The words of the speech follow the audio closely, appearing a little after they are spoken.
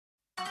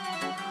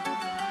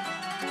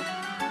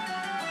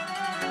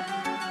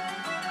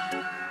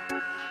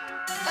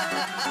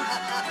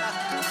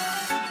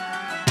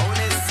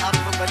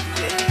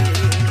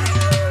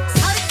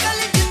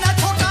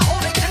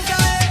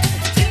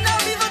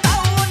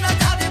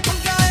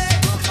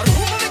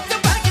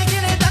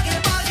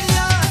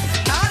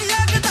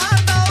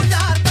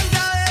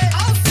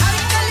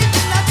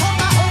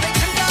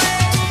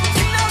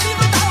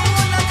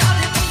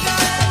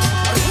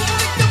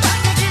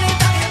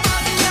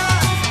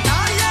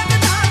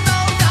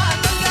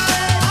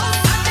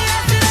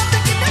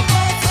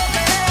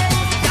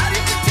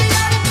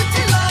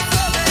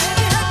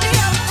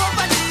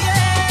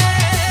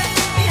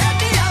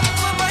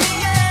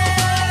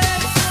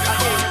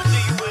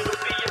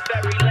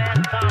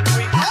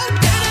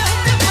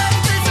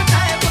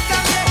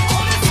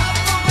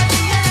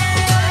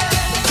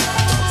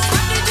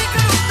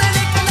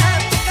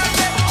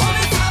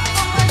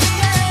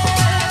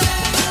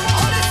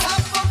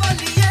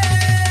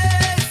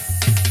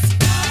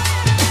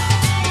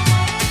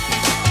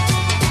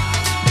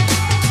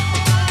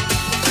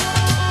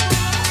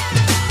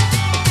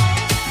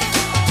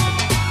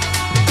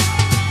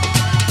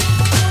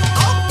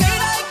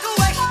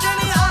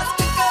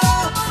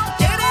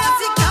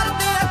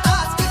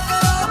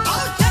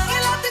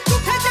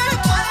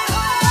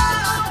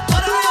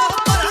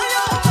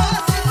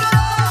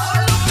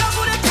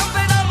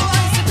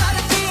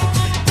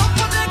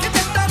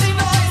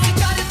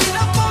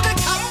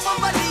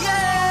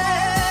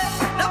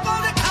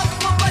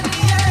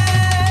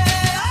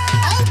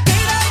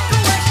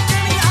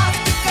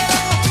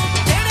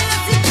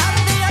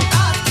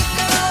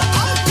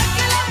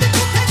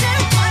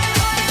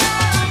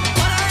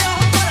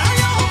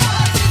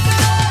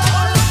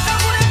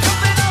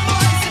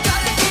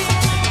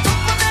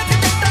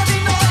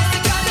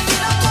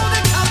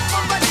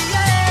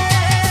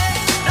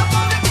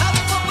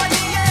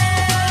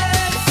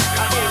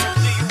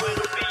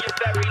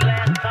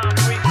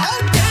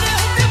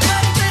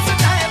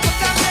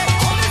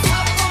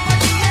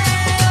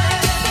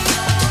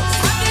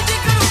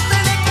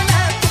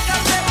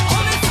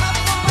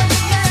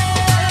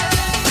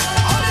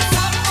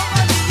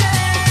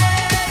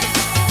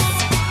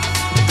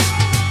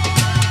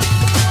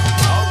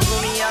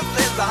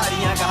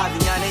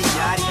ਹੁੰਦੀਆਂ ਨੇ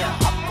ਯਾਰੀਆਂ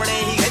ਆਪਣੇ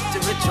ਹੀ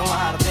ਵਿੱਚ ਵਿੱਚੋਂ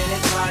ਹਾਰਦੇ ਨੇ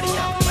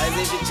ਤਾੜੀਆਂ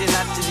ਪੈਸੇ ਪਿੱਛੇ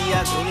ਨੱਚਦੀ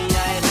ਆ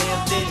ਦੁਨੀਆ ਇਹਦੇ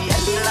ਉੱਤੇ ਜੀ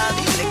ਹੱਲੜਾਂ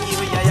ਦੀ ਲੱਗੀ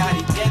ਹੋਈ ਆ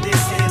ਯਾਰੀ ਕਹਿੰਦੇ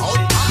ਸਿਰ ਉਹ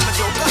ਕੰਮ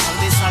ਜੋ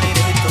ਕਹਾਉਂਦੇ ਸਾਲੇ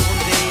ਰਹਿਤ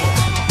ਹੁੰਦੇ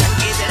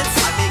ਚੰਗੇ ਦਿਨ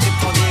ਸਾਡੇ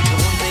ਕਿੱਥੋਂ ਦੇਖ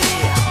ਹੁੰਦੇ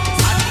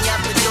ਸਾਡੀਆਂ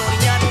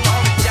ਤਜੋਰੀਆਂ ਨੂੰ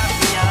ਲਾਉਣ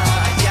ਜਾਂਦੀਆਂ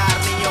ਯਾਰ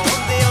ਨਹੀਂ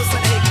ਹੁੰਦੇ ਉਹ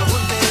ਸਨੇਕ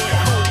ਹੁੰਦੇ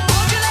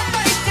ਅਗਲਾ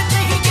ਭਾਈ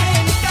ਕਿਤੇ ਹੀ ਗਏ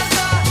ਨਹੀਂ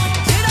ਕਰਦਾ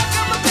ਜਿਹੜਾ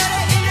ਕੰਮ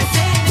ਕਰੇ ਇਹਨੇ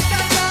ਸੇ ਨਹੀਂ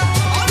ਕਰਦਾ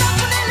ਉਹ ਰੱਬ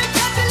ਨੇ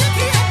ਲਿਖਿਆ ਤੇ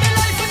ਲਿਖੀ ਹੈ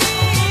ਲਾਈਫ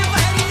ਨਹੀਂ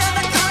ਵੈਰੀਆਂ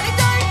ਦਾ ਕਾੜੀ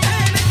ਜਾਈ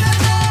ਨਹੀਂ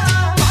ਕਰਦਾ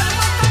ਪਰ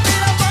ਮਤ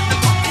ਤੇਰਾ ਬੰਦ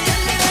ਫੁੱਕੀ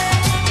ਹੱਲੇ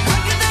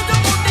ਲੱਗਦੇ ਜੋ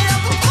ਮੁੰਡਿਆਂ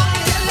ਤੋਂ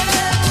ਫੁੱਕੀ ਹੱਲੇ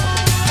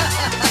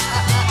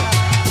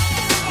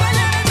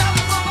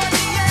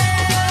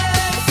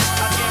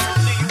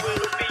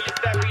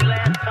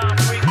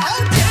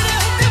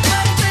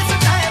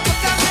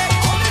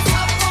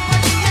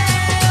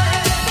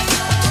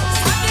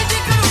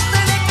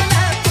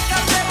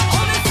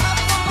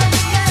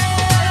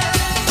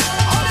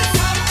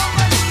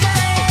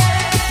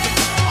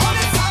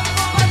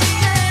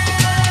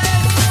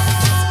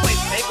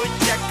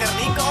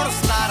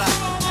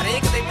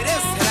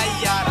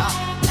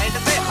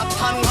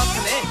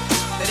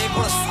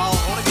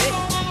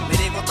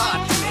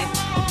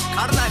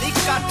ਖੜਨਾ ਨਹੀਂ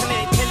ਕੱਠ ਨੇ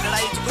ਇੱਥੇ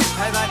ਲੜਾਈ 'ਚ ਕੋਈ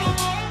ਫਾਇਦਾ ਨਹੀਂ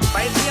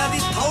ਪਹਿਲੀਆਂ ਦੀ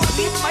ਥੋੜ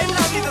ਦੀ ਪਹਿਲਾਂ